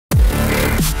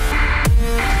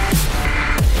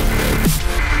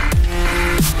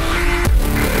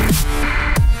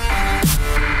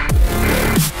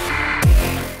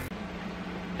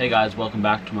guys, welcome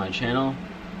back to my channel.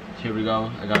 Here we go.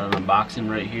 I got an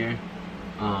unboxing right here.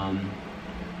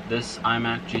 This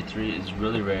iMac G3 is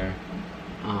really rare,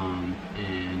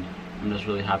 and I'm just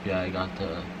really happy I got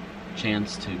the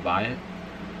chance to buy it.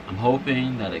 I'm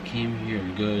hoping that it came here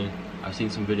good. I've seen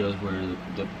some videos where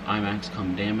the iMacs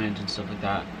come damaged and stuff like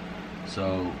that.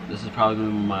 So this is probably going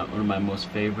to be one of my most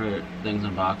favorite things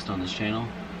unboxed on this channel.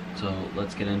 So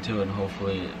let's get into it, and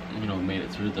hopefully it, made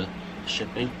it through the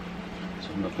shipping. So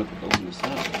I'm gonna open this up.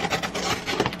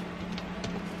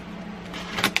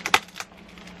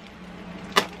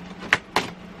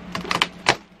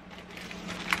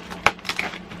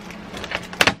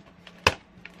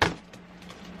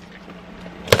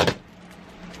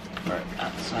 Alright,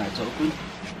 that side's open.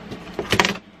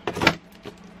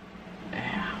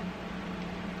 Yeah.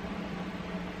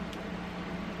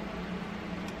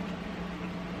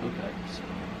 Okay, so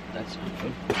that's not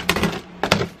good.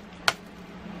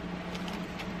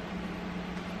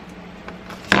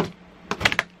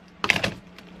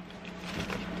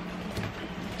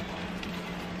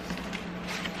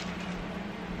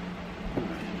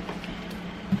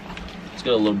 Let's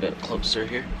get a little bit closer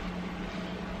here.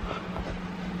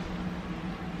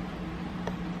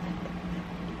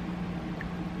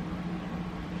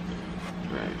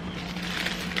 Right.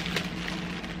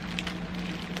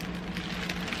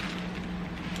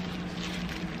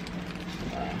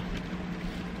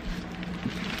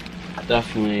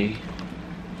 Definitely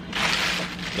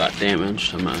got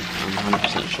damaged. I'm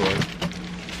 100% sure.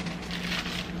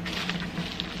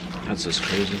 That's just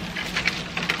crazy.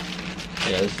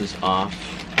 Yeah, this is off.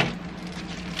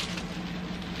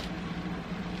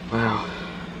 Wow,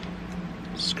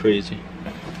 this is crazy.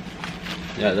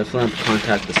 Yeah, definitely have to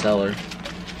contact the seller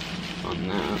on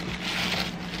that.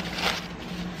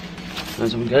 So I'm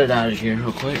gonna get it out of here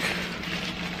real quick.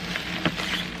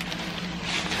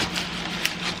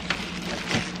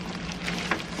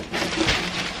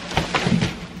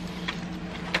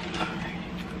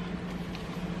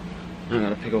 I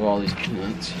gotta pick up all these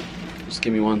peanuts. Just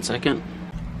give me 1 second.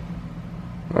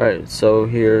 Alright, so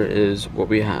here is what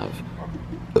we have.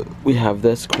 We have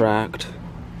this cracked.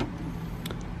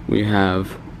 We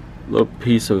have a little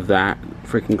piece of that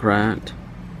freaking cracked.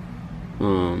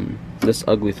 This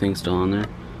ugly thing still on there.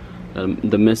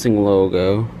 The missing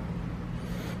logo.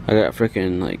 I got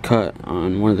freaking cut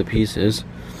on one of the pieces.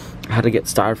 I had to get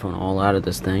styrofoam all out of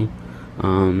this thing.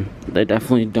 They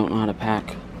definitely don't know how to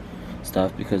pack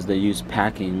stuff because they use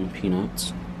packing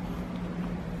peanuts.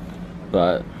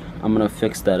 But I'm gonna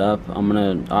fix that up. I'm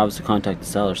gonna obviously contact the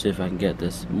seller, see if I can get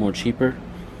this more cheaper.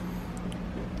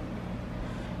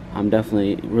 I'm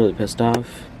definitely really pissed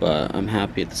off, but I'm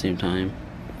happy at the same time.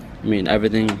 I mean,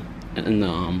 everything in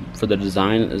the for the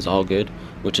design is all good,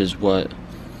 which is what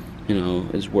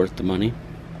is worth the money.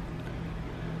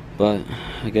 But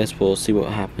I guess we'll see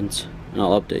what happens, and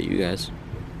I'll update you guys.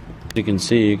 You can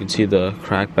see the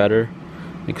crack better.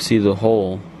 You can see the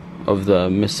hole of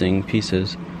the missing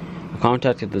pieces. I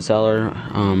contacted the seller,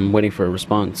 waiting for a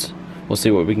response. We'll see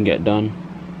what we can get done.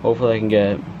 Hopefully I can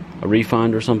get a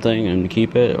refund or something and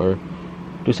keep it, or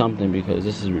do something, because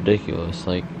this is ridiculous.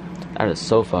 Like, that is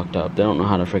so fucked up. They don't know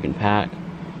how to freaking pack.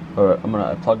 Or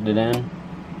I plugged it in.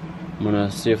 I'm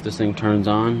gonna see if this thing turns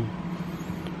on.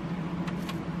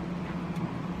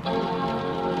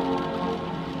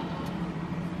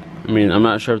 I mean, I'm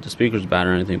not sure if the speaker's bad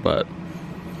or anything, but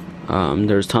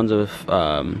there's tons of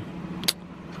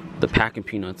the packing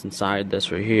peanuts inside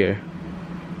this right here.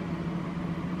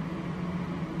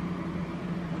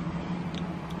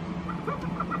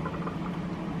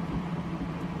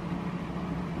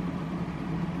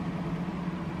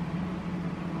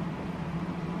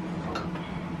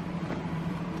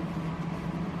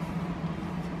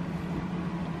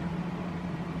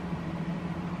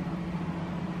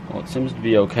 Well, it seems to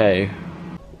be okay.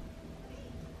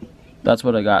 That's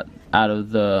what I got out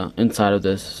of the inside of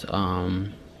this.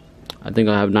 I think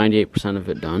I have 98% of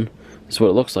it done. That's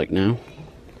what it looks like now.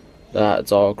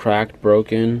 It's all cracked,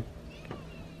 broken.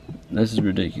 This is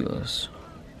ridiculous.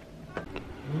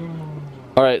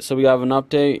 Alright, so we have an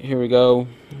update. Here we go.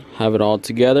 Have it all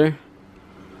together.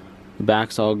 The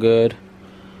back's all good.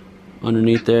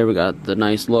 Underneath there, we got the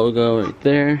nice logo right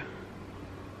there.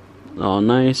 All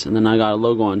nice. And then I got a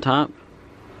logo on top.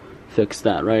 Fixed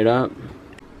that right up.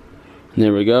 And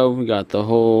there we go. We got the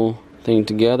whole thing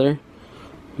together.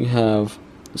 We have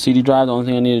the CD drive. The only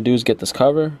thing I need to do is get this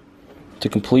cover to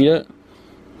complete it.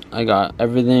 I got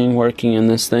everything working in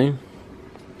this thing.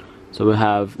 So we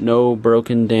have no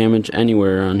broken damage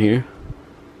anywhere on here.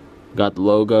 Got the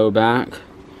logo back.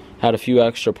 Had a few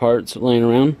extra parts laying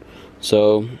around,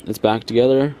 so it's back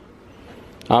together.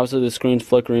 Obviously the screen's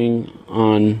flickering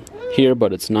on here,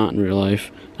 but it's not in real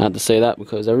life. I have to say that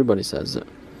because everybody says it.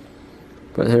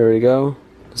 But here we go.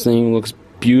 This thing looks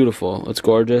beautiful. It's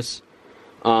gorgeous.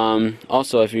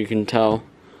 Also, if you can tell,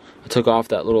 I took off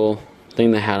that little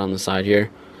thing they had on the side here.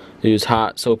 I used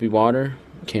hot soapy water.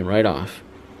 It came right off.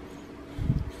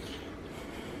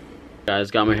 Guys,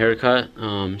 got my hair cut.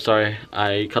 Sorry,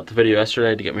 I cut the video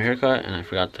yesterday to get my hair cut and I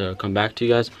forgot to come back to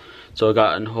you guys. So I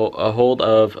got a hold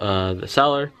of the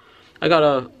seller. I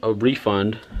got a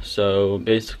refund. So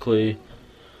basically,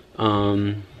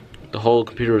 the whole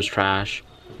computer was trash.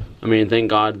 I mean, thank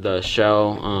God the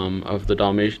shell of the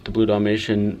blue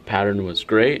Dalmatian pattern was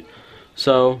great.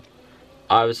 So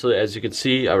obviously, as you can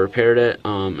see, I repaired it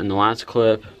in the last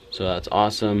clip. So that's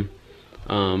awesome.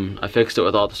 I fixed it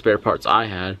with all the spare parts I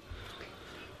had.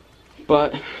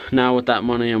 But now with that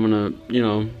money, I'm gonna, you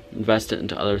know, invest it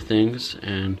into other things,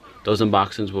 and those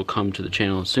unboxings will come to the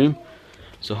channel soon.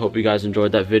 So hope you guys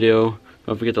enjoyed that video.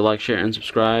 Don't forget to like, share, and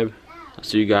subscribe. I'll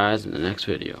see you guys in the next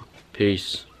video.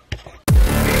 Peace.